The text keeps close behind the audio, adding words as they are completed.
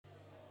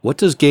What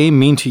does game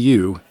mean to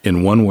you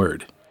in one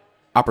word?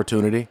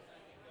 Opportunity.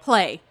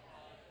 Play.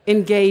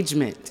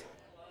 Engagement.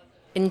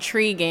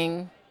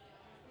 Intriguing.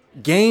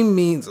 Game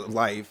means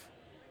life.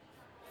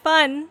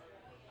 Fun.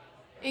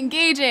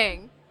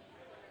 Engaging.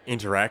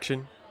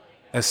 Interaction.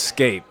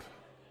 Escape.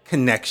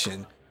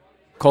 Connection.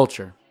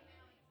 Culture.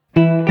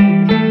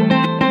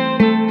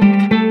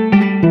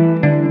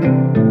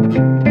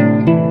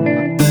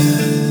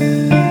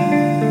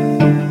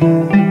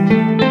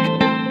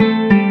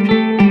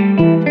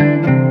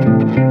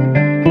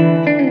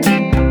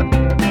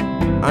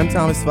 I'm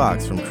Thomas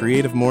Fox from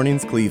Creative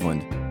Mornings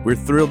Cleveland. We're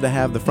thrilled to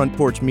have the Front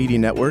Porch Media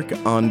Network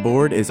on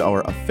board as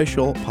our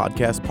official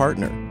podcast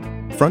partner.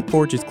 Front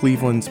Porch is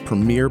Cleveland's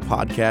premier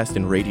podcast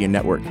and radio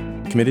network,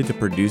 committed to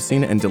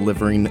producing and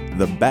delivering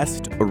the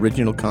best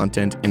original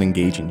content and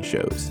engaging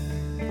shows.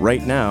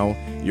 Right now,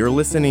 you're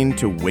listening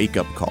to Wake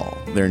Up Call,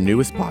 their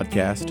newest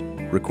podcast,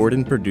 recorded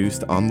and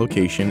produced on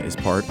location as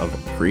part of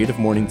Creative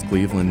Mornings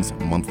Cleveland's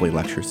monthly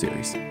lecture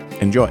series.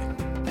 Enjoy.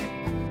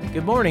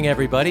 Good morning,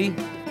 everybody.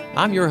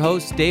 I'm your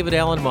host, David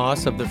Allen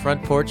Moss of the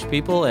Front Porch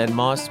People and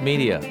Moss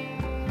Media.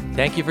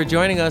 Thank you for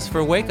joining us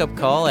for Wake Up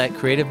Call at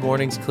Creative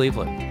Mornings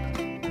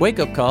Cleveland. Wake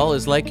Up Call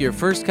is like your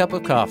first cup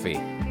of coffee.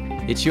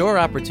 It's your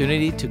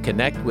opportunity to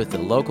connect with the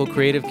local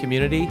creative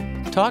community,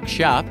 talk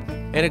shop,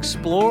 and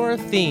explore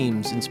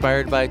themes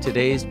inspired by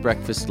today's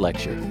breakfast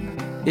lecture.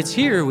 It's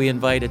here we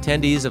invite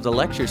attendees of the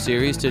lecture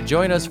series to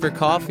join us for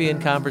coffee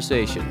and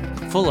conversation,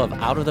 full of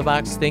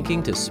out-of-the-box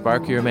thinking to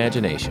spark your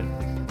imagination.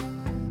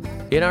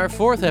 In our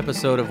fourth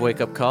episode of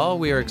Wake Up Call,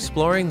 we are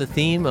exploring the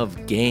theme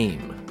of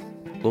game.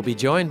 We'll be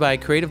joined by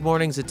Creative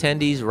Mornings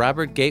attendees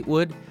Robert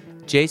Gatewood,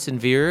 Jason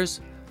Veers,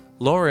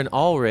 Lauren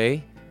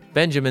Allray,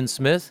 Benjamin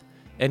Smith,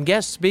 and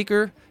guest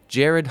speaker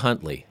Jared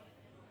Huntley.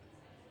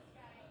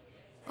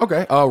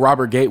 Okay,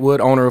 Robert Gatewood,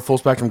 owner of Full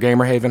Spectrum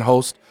Gamer Haven,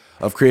 host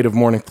of Creative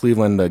Mornings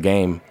Cleveland, the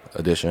game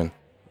edition.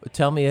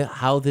 Tell me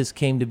how this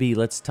came to be.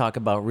 Let's talk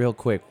about real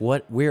quick.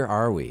 Where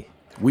are we?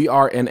 We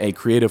are in a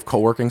creative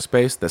co-working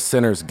space that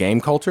centers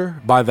game culture.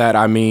 By that,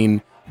 I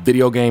mean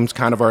video games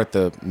kind of are at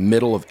the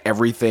middle of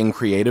everything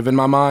creative in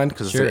my mind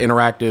because Sure. It's an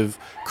interactive,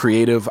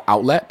 creative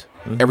outlet.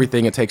 Mm-hmm.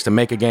 Everything it takes to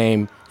make a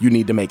game, you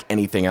need to make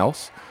anything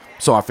else.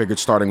 So I figured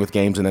starting with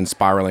games and then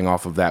spiraling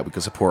off of that, we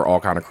could support all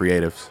kind of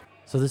creatives.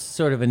 So this is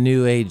sort of a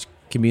new age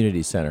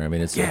community center. I mean,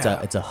 it's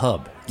a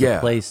hub. It's a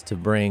place to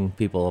bring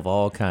people of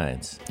all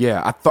kinds.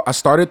 Yeah, I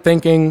started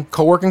thinking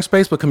co-working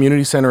space, but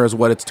community center is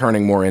what it's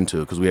turning more into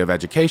because we have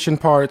education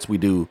parts, we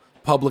do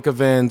public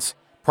events,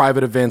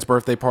 private events,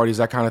 birthday parties,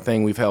 that kind of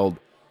thing. We've held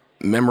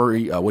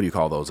what do you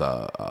call those?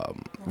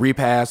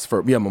 Repasts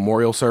for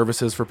memorial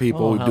services for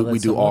people. We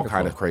do all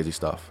kind of crazy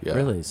stuff. Yeah.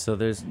 Really? So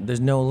there's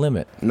no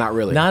limit. Not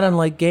really. Not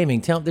unlike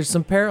gaming. There's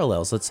some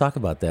parallels. Let's talk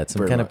about that.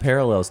 Some kind of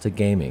parallels to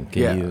gaming.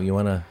 You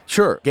want to?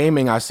 Sure.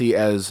 Gaming I see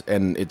as,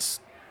 and it's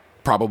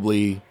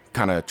probably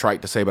kind of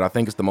trite to say, but I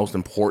think it's the most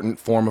important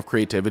form of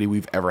creativity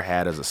we've ever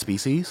had as a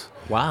species.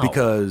 Wow.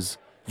 Because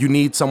you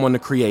need someone to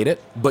create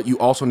it, but you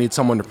also need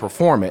someone to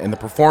perform it. And the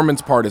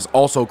performance part is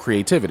also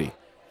creativity.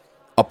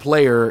 A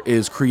player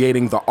is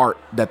creating the art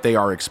that they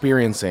are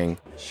experiencing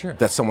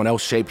that someone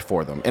else shaped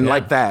for them. And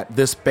like that,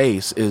 this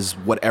space is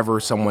whatever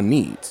someone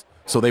needs.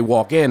 So they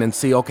walk in and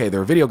see, okay,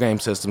 there are video game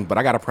systems, but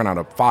I got to print out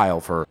a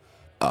file for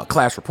a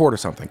class report or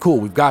something. Cool,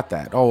 we've got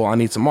that. Oh, I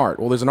need some art.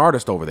 Well, there's an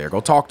artist over there.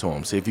 Go talk to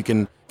him. See if you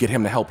can get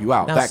him to help you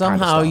out. Now, that kind of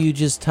somehow stuff. you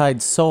just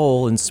tied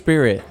soul and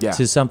spirit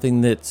to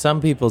something that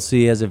some people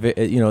see as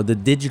the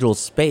digital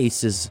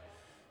space is,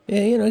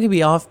 it can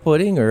be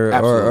off-putting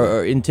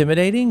or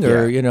intimidating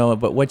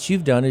but what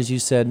you've done is you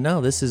said,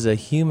 no, this is a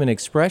human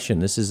expression.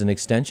 This is an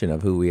extension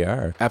of who we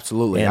are.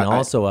 Absolutely. And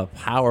also a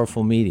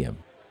powerful medium.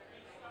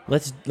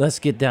 Let's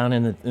get down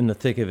in the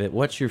thick of it.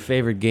 What's your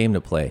favorite game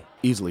to play?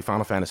 Easily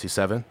Final Fantasy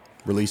VII,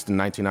 released in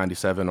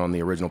 1997 on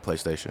the original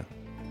PlayStation.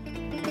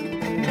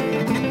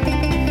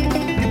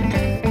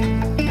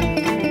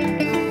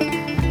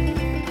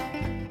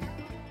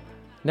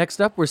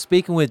 Next up, we're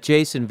speaking with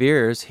Jason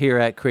Veers here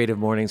at Creative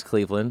Mornings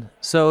Cleveland.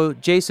 So,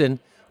 Jason,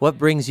 what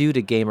brings you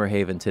to Gamer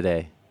Haven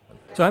today?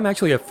 So I'm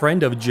actually a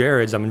friend of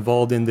Jared's. I'm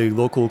involved in the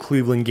local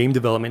Cleveland game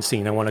development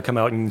scene. I want to come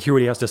out and hear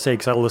what he has to say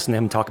because I'll listen to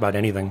him talk about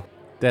anything.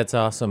 That's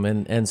awesome.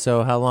 And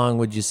so how long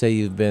would you say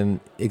you've been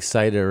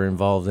excited or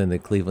involved in the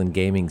Cleveland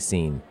gaming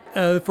scene?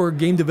 For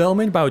game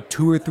development, about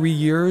 2 or 3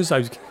 years.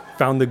 I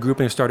found the group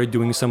and I started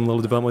doing some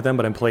little development with them,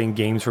 but I'm playing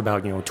games for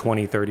about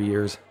 20, 30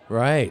 years.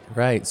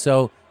 Right.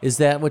 So is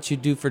that what you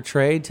do for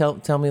trade?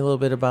 Tell me a little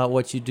bit about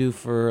what you do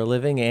for a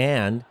living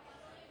and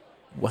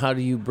how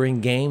do you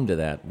bring game to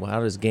that?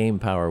 How does game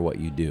power what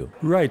you do?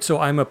 Right. So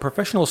I'm a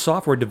professional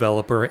software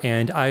developer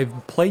and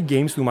I've played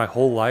games through my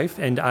whole life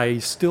and I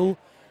still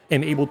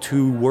am able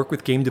to work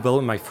with game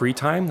development in my free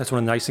time. That's one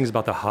of the nice things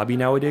about the hobby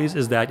nowadays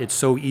is that it's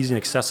so easy and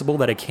accessible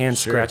that I can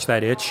scratch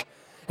that itch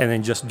and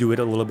then just do it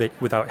a little bit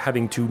without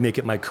having to make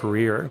it my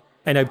career.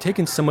 And I've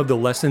taken some of the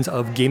lessons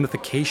of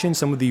gamification,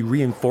 some of the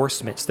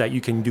reinforcements that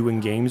you can do in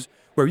games,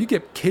 where you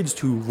get kids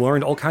to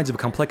learn all kinds of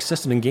complex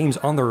systems and games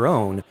on their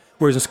own,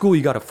 whereas in school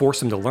you got to force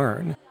them to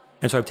learn.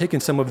 And so I've taken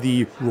some of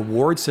the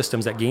reward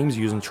systems that games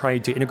use and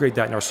tried to integrate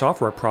that in our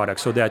software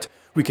products so that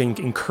we can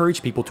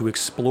encourage people to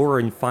explore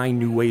and find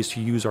new ways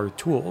to use our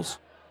tools.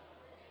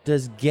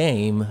 Does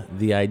game,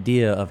 the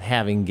idea of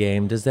having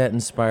game, does that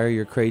inspire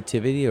your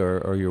creativity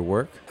or your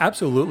work?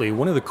 Absolutely.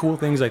 One of the cool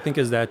things I think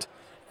is that,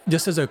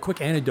 just as a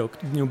quick anecdote,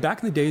 back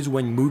in the days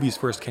when movies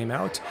first came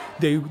out,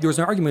 there was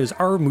an argument: is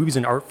are movies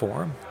an art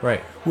form?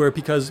 Right. Where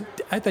because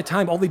at that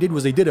time all they did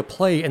was they did a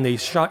play and they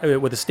shot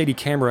it with a steady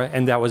camera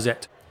and that was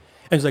it.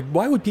 And it's like,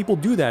 why would people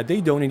do that?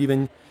 They don't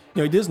even,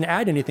 it doesn't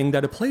add anything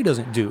that a play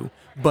doesn't do.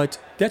 But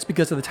that's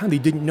because at the time they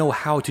didn't know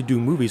how to do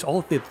movies. All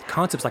of the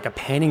concepts like a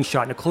panning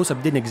shot and a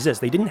close-up didn't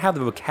exist. They didn't have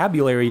the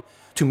vocabulary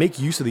to make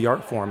use of the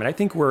art form. And I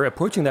think we're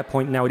approaching that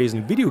point nowadays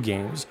in video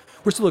games.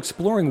 We're still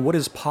exploring what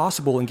is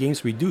possible in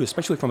games we do,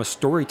 especially from a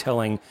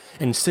storytelling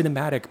and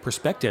cinematic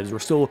perspectives. We're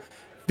still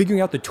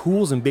figuring out the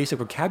tools and basic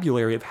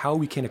vocabulary of how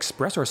we can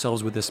express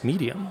ourselves with this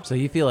medium. So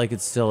you feel like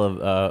it's still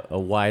a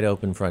wide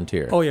open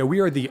frontier? Oh yeah, we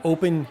are the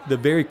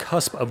very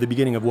cusp of the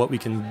beginning of what we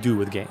can do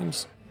with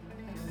games.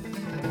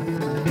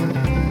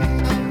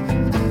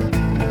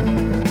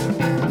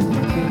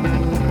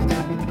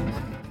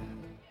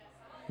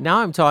 Now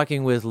I'm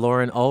talking with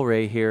Lauren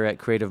Ulray here at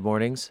Creative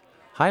Mornings.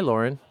 Hi,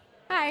 Lauren.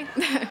 Hi.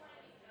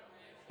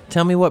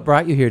 Tell me what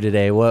brought you here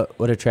today.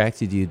 What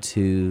attracted you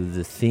to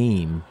the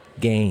theme,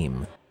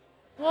 game?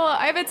 Well,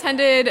 I've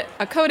attended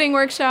a coding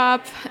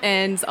workshop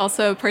and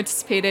also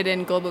participated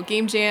in Global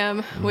Game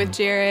Jam with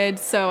Jared,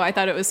 so I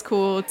thought it was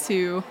cool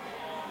to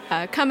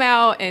come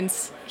out and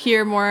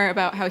hear more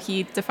about how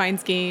he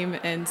defines game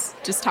and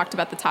just talked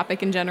about the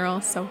topic in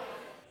general. So,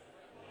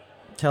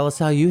 tell us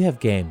how you have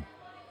game.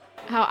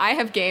 How I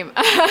have game.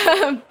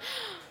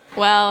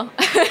 Well,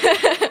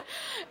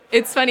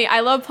 it's funny. I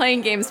love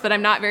playing games, but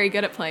I'm not very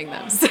good at playing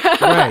them. So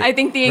Right, I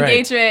think the right.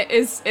 engagement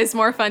is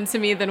more fun to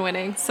me than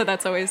winning. So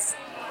that's always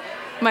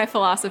my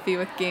philosophy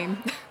with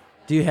game.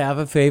 Do you have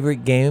a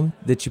favorite game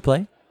that you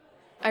play?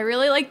 I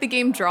really like the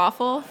game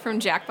Drawful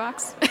from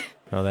Jackbox.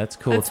 Oh, that's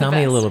cool. That's the Tell me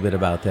a best. little bit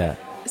about that.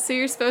 So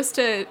you're supposed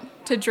to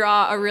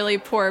draw a really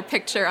poor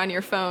picture on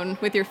your phone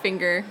with your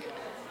finger,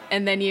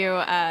 and then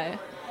you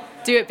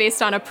do it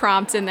based on a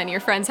prompt, and then your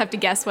friends have to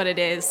guess what it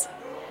is.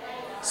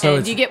 So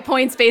And you get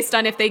points based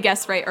on if they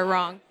guess right or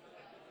wrong.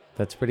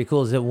 that's pretty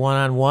cool. Is it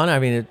one-on-one? I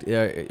mean,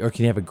 or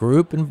can you have a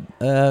group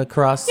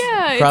across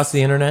Yeah,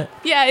 the internet?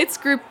 Yeah, it's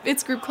group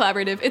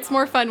collaborative. It's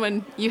more fun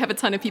when you have a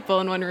ton of people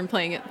in one room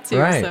playing it too.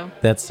 Right. So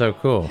That's so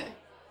cool.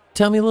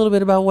 Tell me a little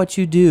bit about what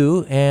you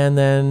do, and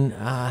then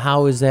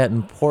how is that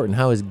important?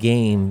 How does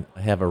game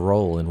have a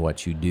role in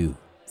what you do?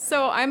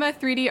 So I'm a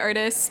 3D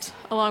artist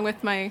along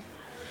with my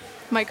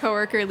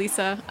coworker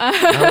Lisa,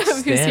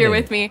 who's here Outstanding.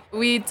 with me.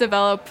 We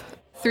develop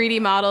 3D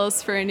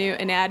models for a new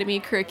anatomy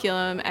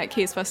curriculum at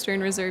Case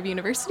Western Reserve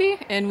University,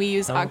 and we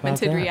use How about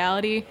augmented that?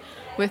 reality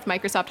with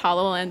Microsoft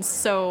HoloLens.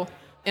 So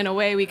in a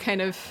way,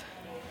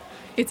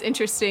 it's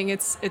interesting.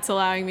 It's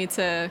allowing me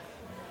to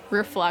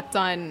reflect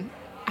on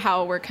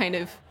how we're kind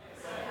of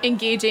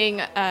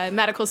engaging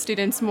medical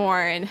students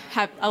more and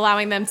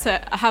allowing them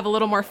to have a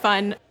little more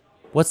fun.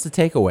 What's the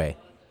takeaway?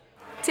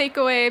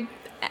 Takeaway,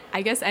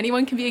 I guess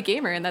anyone can be a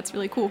gamer, and that's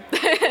really cool.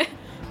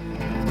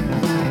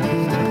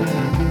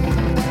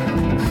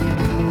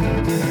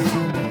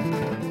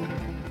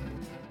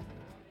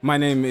 My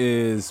name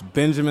is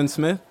Benjamin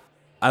Smith.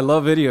 I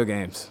love video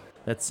games.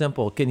 That's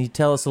simple. Can you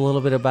tell us a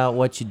little bit about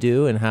what you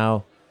do and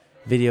how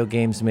video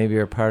games maybe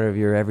are part of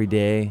your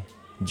everyday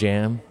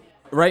jam?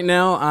 Right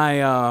now,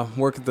 I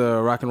work at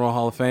the Rock and Roll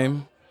Hall of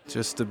Fame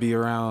just to be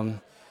around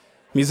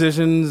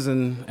musicians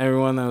and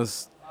everyone. That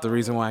was the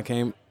reason why I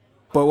came.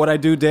 But what I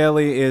do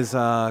daily is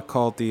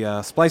called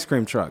the Splice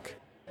Cream Truck.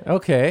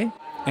 Okay.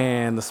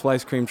 And the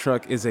Splice Cream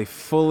Truck is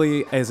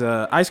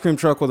a ice cream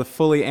truck with a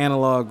fully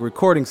analog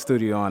recording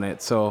studio on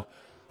it. So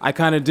I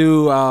kind of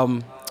do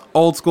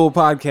old school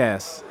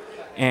podcasts,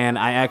 and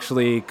I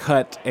actually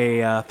cut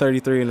a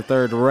 33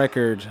 1/3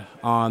 record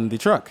on the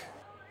truck.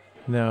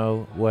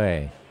 No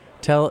way.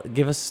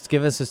 Give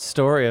us a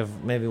story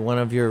of maybe one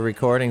of your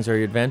recordings or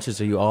your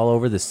adventures. Are you all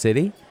over the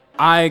city?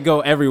 I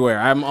go everywhere.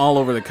 I'm all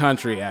over the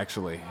country,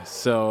 actually.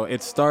 So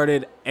it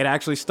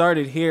actually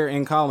started here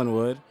in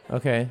Collinwood.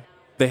 Okay.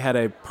 They had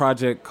a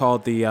project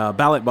called the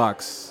Ballot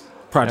Box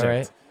Project. All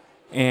right.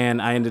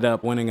 And I ended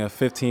up winning a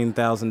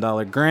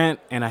 $15,000 grant,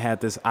 and I had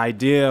this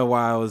idea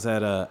while I was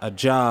at a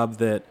job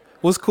that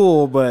was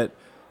cool, but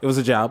it was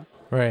a job.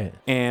 Right.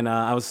 And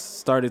I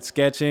started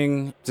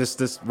sketching just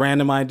this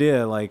random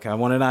idea. Like, I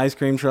wanted an ice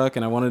cream truck,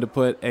 and I wanted to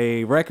put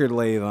a record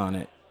lathe on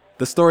it.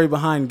 The story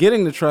behind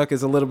getting the truck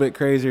is a little bit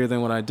crazier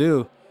than what I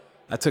do.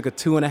 I took a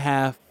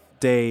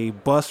 2.5-day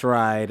bus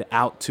ride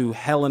out to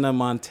Helena,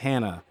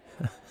 Montana.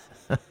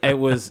 It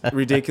was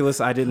ridiculous.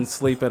 I didn't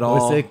sleep at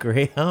all. Was it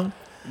Greyhound?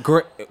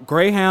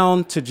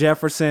 Greyhound to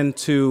Jefferson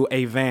to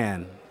a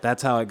van.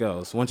 That's how it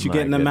goes. Once you My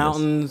get in the goodness.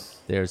 mountains,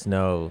 There's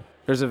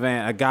there's a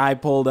van. A guy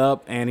pulled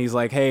up and he's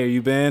like, "Hey, are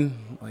you Ben?"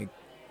 I'm like,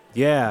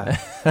 yeah.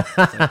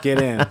 Like,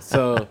 get in.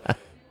 So,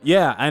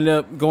 yeah, I ended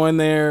up going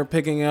there,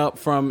 picking up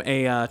from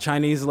a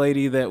Chinese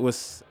lady that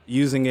was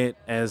using it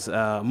as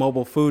a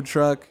mobile food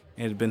truck.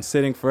 It had been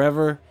sitting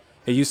forever.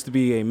 It used to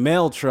be a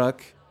mail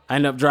truck. I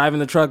ended up driving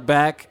the truck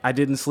back. I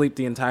didn't sleep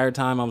the entire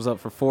time. I was up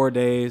for 4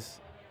 days.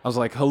 I was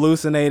like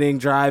hallucinating,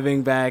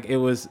 driving back. It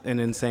was an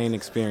insane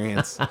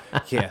experience.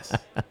 Yes.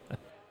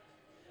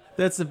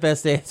 That's the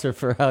best answer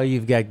for how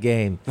you've got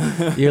game.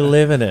 You're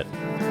living it.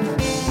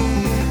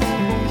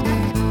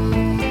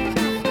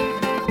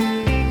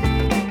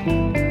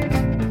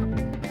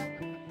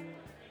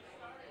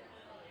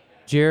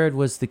 Jared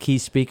was the key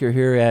speaker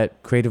here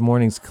at Creative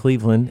Mornings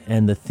Cleveland,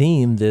 and the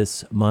theme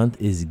this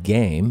month is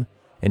game.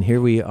 And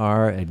here we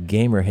are at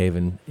Gamer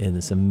Haven in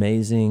this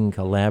amazing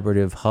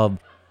collaborative hub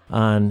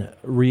on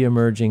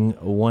re-emerging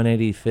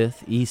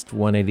 185th, East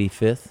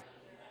 185th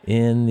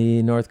in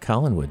the North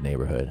Collinwood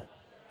neighborhood.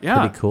 Yeah.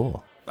 Pretty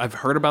cool. I've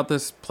heard about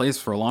this place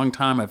for a long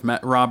time. I've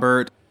met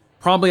Robert.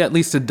 Probably at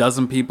least a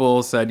dozen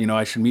people said,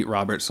 I should meet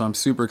Robert. So I'm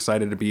super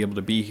excited to be able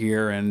to be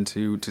here and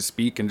to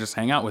speak and just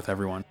hang out with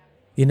everyone.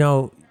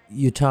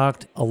 You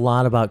talked a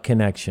lot about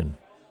connection.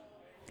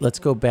 Let's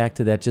go back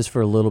to that just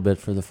for a little bit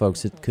for the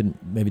folks that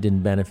didn't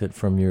benefit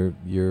from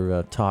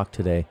your talk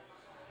today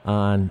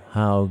on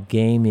how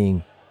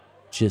gaming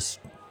just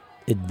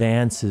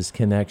advances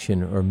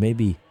connection or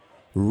maybe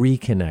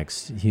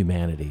reconnects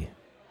humanity.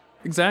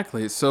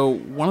 Exactly. So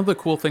one of the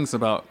cool things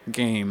about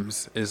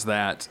games is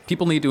that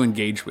people need to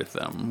engage with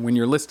them. When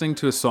you're listening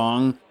to a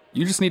song,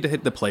 you just need to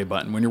hit the play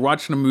button. When you're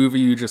watching a movie,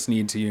 you just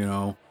need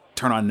to,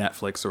 turn on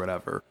Netflix or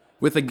whatever.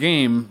 With a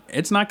game,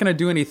 it's not going to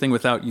do anything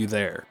without you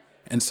there.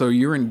 And so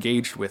you're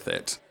engaged with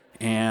it.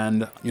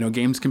 And,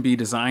 games can be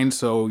designed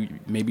so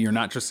maybe you're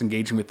not just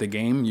engaging with the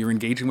game, you're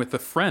engaging with a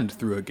friend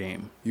through a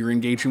game. You're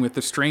engaging with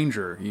a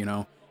stranger,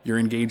 You're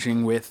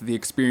engaging with the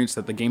experience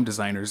that the game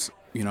designers,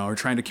 are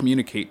trying to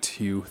communicate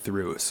to you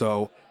through.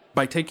 So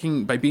by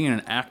being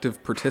an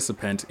active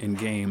participant in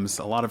games,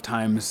 a lot of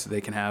times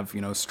they can have,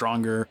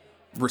 stronger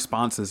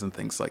responses and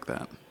things like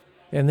that.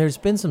 And there's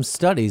been some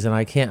studies, and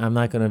I'm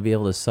not going to be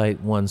able to cite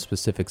one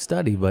specific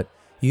study, but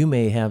you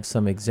may have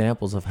some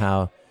examples of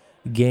how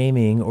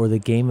gaming or the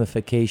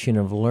gamification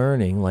of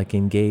learning, like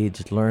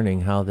engaged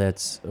learning, how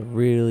that's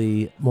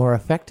really more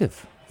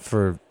effective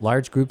for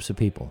large groups of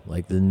people,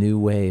 like the new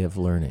way of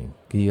learning.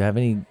 Do you have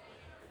any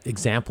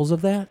examples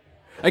of that?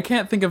 I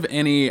can't think of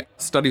any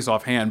studies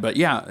offhand, but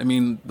yeah,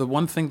 the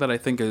one thing that I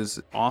think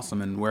is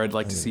awesome and where I'd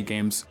like to see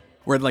games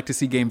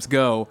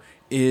go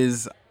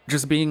is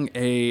just being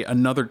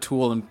another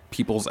tool in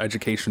people's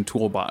education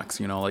toolbox.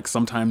 Like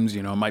sometimes,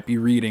 it might be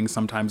reading,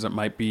 sometimes it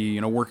might be,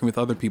 working with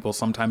other people,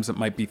 sometimes it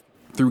might be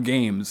through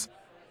games.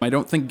 I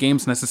don't think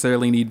games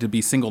necessarily need to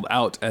be singled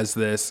out as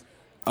this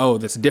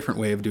different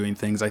way of doing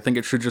things. I think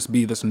it should just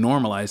be this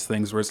normalized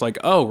things where it's like,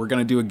 we're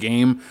going to do a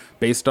game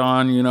based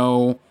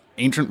on,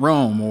 ancient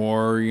Rome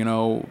or,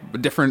 a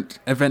different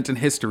event in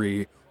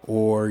history,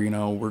 or,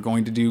 we're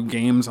going to do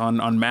games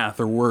on math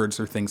or words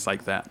or things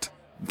like that.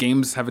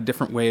 Games have a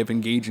different way of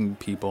engaging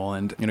people,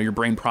 and your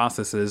brain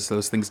processes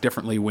those things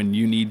differently when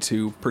you need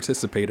to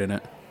participate in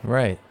it.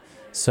 Right.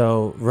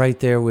 So right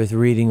there with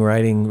reading,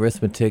 writing,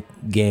 arithmetic,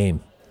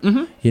 game,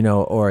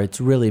 or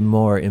it's really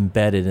more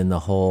embedded in the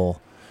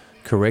whole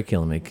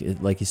curriculum.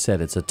 Like you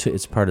said,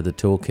 it's part of the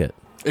toolkit.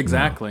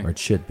 Exactly. Or it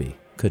should be,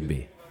 could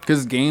be.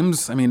 Because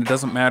games, it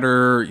doesn't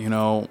matter,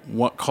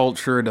 what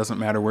culture, it doesn't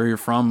matter where you're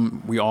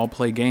from. We all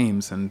play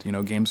games, and,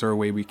 games are a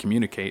way we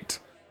communicate.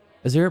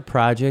 Is there a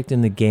project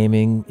in the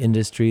gaming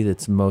industry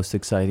that's most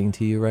exciting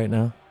to you right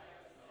now?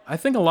 I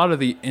think a lot of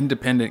the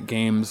independent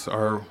games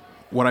are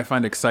what I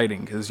find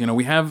exciting because,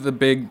 we have the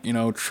big,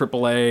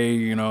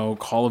 AAA,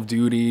 Call of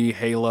Duty,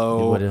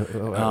 Halo.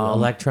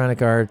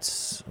 Electronic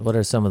Arts, what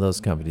are some of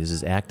those companies?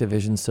 Is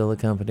Activision still a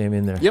company?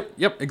 They're...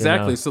 Yep,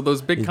 exactly. So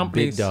those big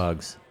companies big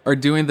dogs are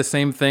doing the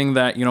same thing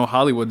that,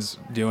 Hollywood's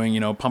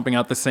doing, pumping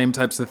out the same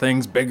types of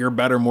things, bigger,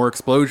 better, more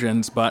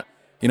explosions, but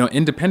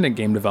independent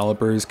game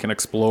developers can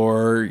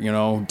explore,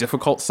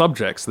 difficult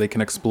subjects. They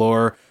can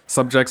explore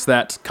subjects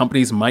that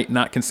companies might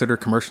not consider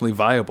commercially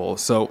viable.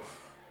 So,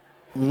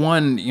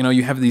 one,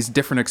 you have these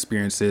different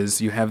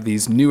experiences, you have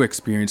these new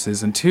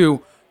experiences, and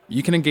two,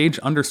 you can engage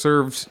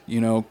underserved,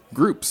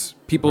 groups,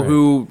 people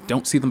who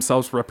don't see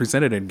themselves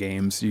represented in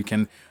games. You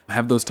can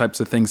have those types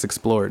of things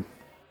explored.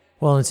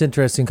 Well, it's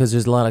interesting because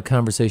there's a lot of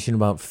conversation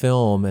about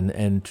film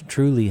and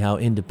truly how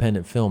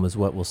independent film is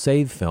what will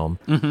save film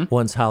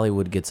once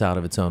Hollywood gets out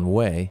of its own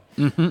way.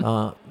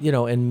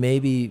 And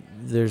maybe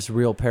there's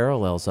real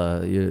parallels.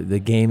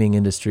 The gaming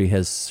industry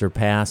has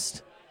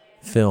surpassed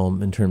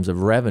film in terms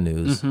of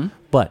revenues,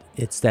 but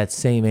it's that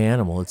same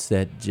animal.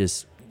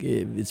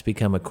 It's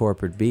become a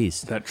corporate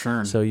beast. That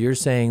churn. So you're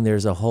saying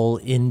there's a whole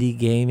indie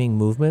gaming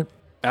movement?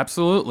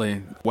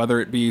 Absolutely. Whether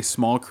it be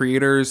small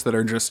creators that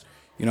are just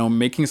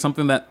making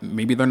something that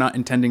maybe they're not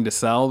intending to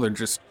sell. They're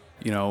just,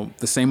 the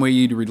same way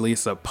you'd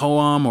release a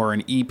poem or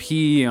an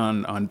EP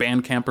on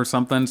Bandcamp or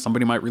something.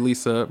 Somebody might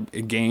release a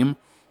game,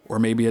 or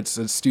maybe it's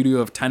a studio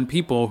of 10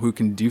 people who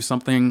can do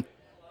something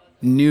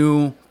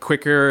new,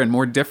 quicker, and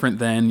more different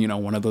than,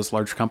 one of those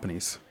large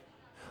companies.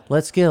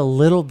 Let's get a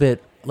little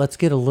bit let's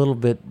get a little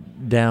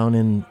bit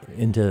down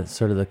into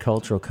sort of the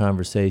cultural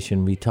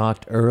conversation. We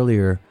talked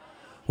earlier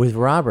with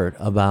Robert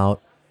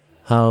about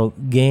how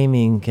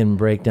gaming can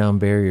break down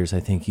barriers. I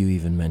think you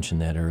even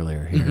mentioned that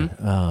earlier here.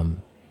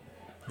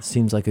 It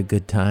seems like a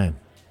good time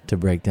to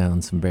break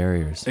down some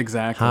barriers.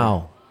 Exactly.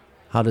 How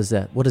does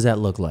that, what does that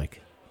look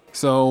like?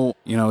 So,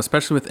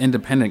 especially with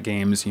independent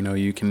games,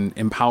 you can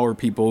empower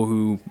people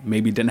who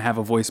maybe didn't have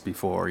a voice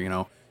before,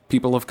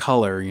 people of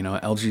color,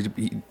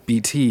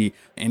 LGBT,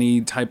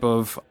 any type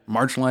of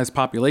marginalized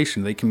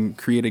population. They can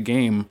create a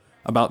game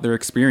about their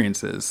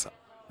experiences.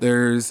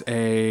 There's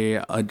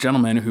a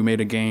gentleman who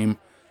made a game,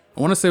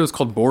 I want to say it was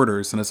called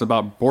Borders, and it's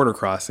about border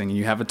crossing.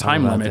 You have a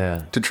time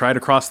limit to try to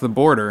cross the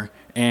border,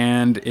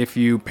 and if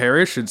you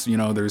perish, it's,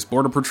 there's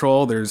border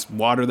patrol, there's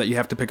water that you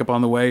have to pick up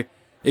on the way.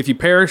 If you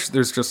perish,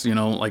 there's just,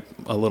 like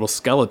a little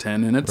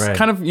skeleton, and it's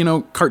kind of,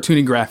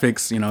 cartoony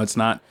graphics, it's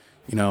not,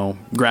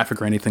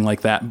 graphic or anything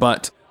like that,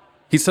 but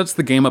he sets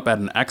the game up at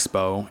an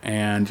expo,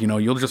 and,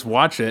 you'll just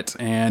watch it,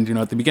 and,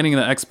 at the beginning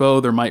of the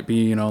expo, there might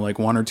be, like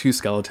 1 or 2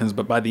 skeletons,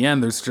 but by the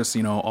end, there's just,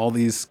 all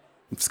these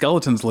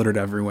skeletons littered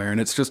everywhere,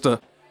 and it's just a,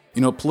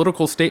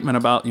 political statement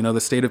about, the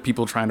state of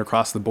people trying to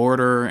cross the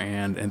border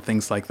and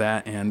things like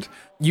that, and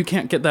you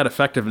can't get that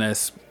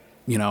effectiveness,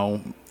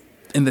 in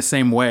the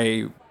same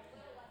way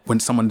when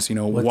someone's,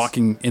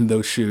 walking in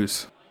those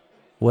shoes.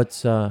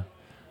 What's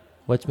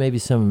maybe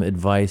some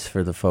advice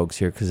for the folks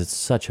here? Because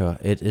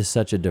it is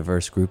such a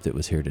diverse group that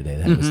was here today.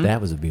 That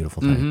was a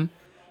beautiful thing.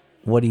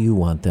 What do you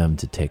want them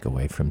to take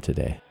away from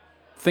today?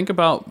 Think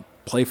about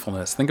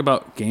playfulness. Think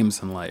about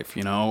games in life,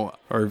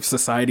 Our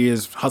society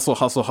is hustle,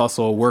 hustle,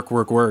 hustle, work,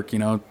 work, work,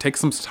 Take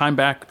some time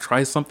back,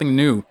 try something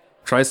new.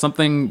 Try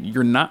something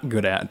you're not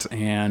good at,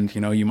 and,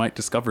 you might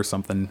discover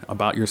something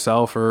about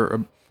yourself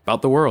or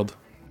about the world.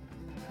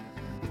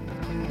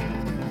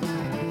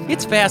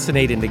 It's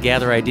fascinating to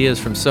gather ideas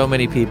from so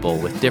many people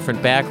with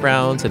different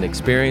backgrounds and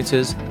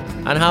experiences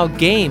on how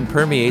game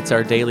permeates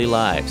our daily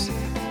lives.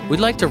 We'd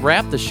like to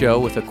wrap the show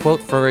with a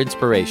quote for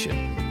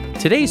inspiration.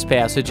 Today's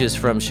passage is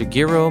from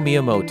Shigeru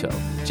Miyamoto,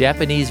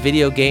 Japanese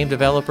video game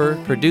developer,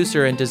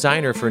 producer, and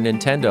designer for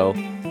Nintendo,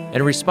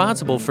 and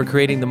responsible for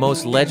creating the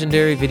most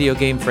legendary video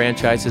game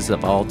franchises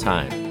of all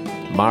time: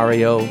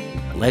 Mario,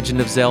 Legend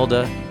of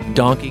Zelda,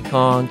 Donkey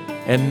Kong,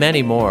 and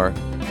many more.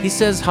 He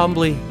says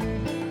humbly,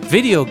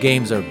 "Video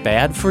games are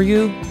bad for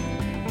you?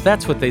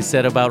 That's what they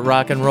said about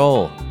rock and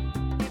roll."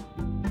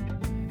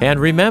 And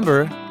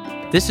remember,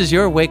 this is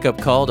your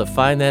wake-up call to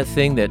find that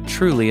thing that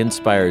truly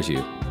inspires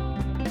you.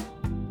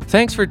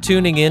 Thanks for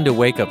tuning in to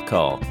Wake Up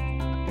Call.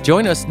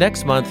 Join us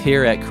next month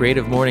here at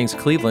Creative Mornings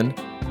Cleveland,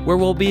 where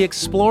we'll be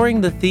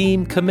exploring the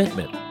theme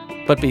commitment.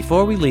 But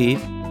before we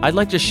leave, I'd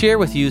like to share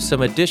with you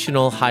some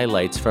additional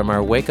highlights from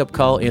our Wake Up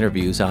Call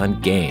interviews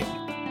on game.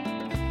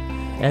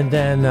 And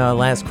then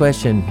last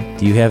question,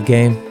 do you have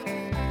game?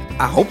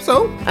 I hope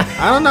so.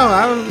 I don't know.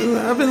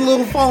 I've been a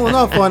little falling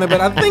off on it, but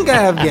I think I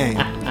have game.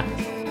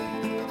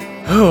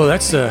 Oh,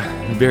 that's a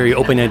very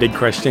open-ended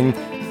question.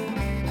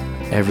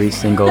 Every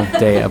single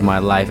day of my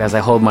life as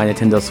I hold my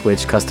Nintendo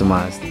Switch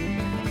customized.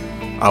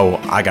 Oh,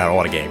 I got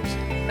all the games.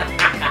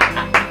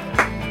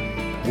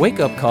 Wake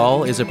Up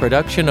Call is a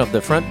production of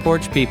the Front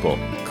Porch People,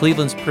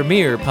 Cleveland's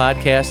premier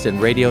podcast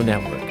and radio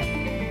network,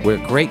 where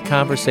great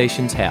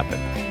conversations happen.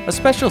 A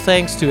special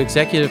thanks to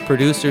executive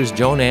producers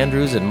Joan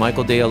Andrews and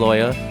Michael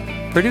DeAloia,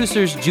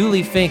 producers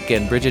Julie Fink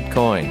and Bridget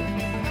Coyne,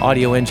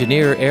 audio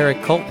engineer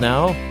Eric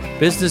Koltnow,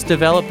 business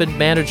development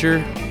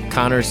manager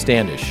Connor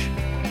Standish.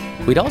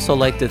 We'd also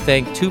like to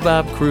thank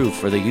Tubob Crew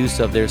for the use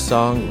of their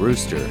song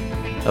Rooster,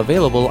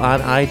 available on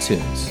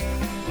iTunes.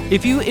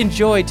 If you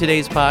enjoyed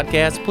today's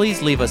podcast,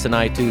 please leave us an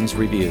iTunes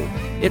review.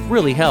 It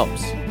really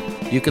helps.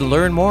 You can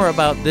learn more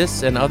about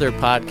this and other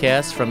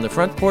podcasts from the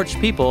Front Porch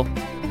People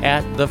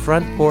at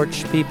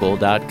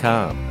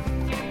thefrontporchpeople.com.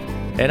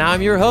 And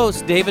I'm your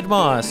host, David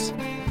Moss.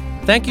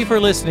 Thank you for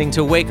listening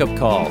to Wake Up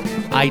Call,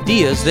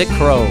 Ideas That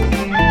Crow.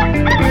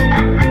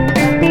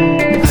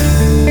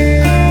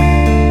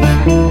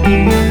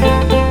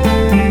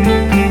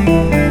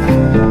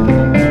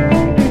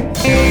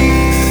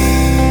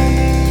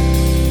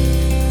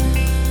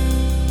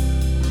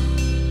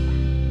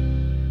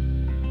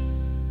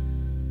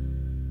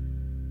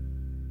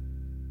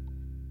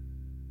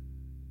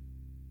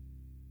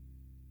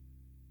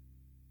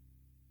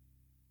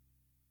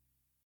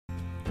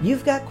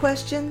 You've got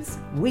questions,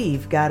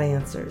 we've got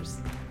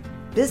answers.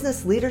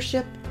 Business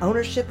leadership,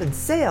 ownership, and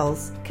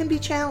sales can be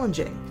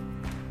challenging.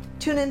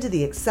 Tune into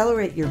the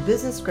Accelerate Your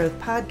Business Growth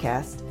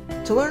podcast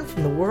to learn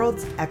from the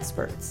world's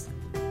experts.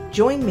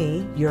 Join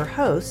me, your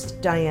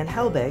host, Diane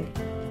Helbig,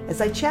 as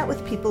I chat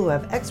with people who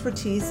have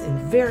expertise in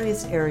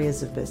various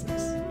areas of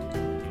business.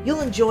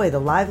 You'll enjoy the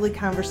lively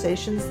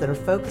conversations that are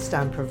focused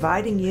on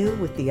providing you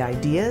with the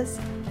ideas,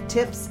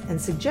 tips, and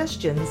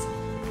suggestions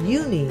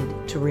you need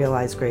to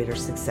realize greater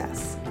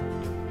success.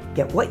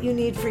 Get what you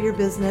need for your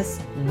business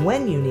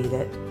when you need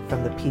it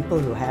from the people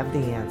who have the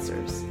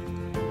answers.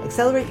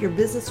 Accelerate Your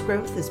Business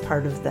Growth is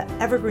part of the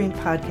Evergreen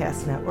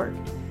Podcast Network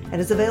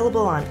and is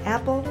available on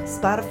Apple,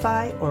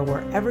 Spotify, or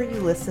wherever you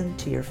listen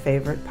to your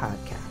favorite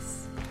podcasts.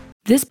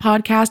 This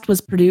podcast was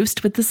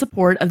produced with the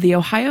support of the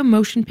Ohio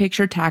Motion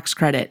Picture Tax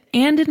Credit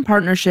and in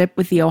partnership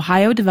with the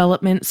Ohio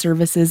Development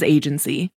Services Agency.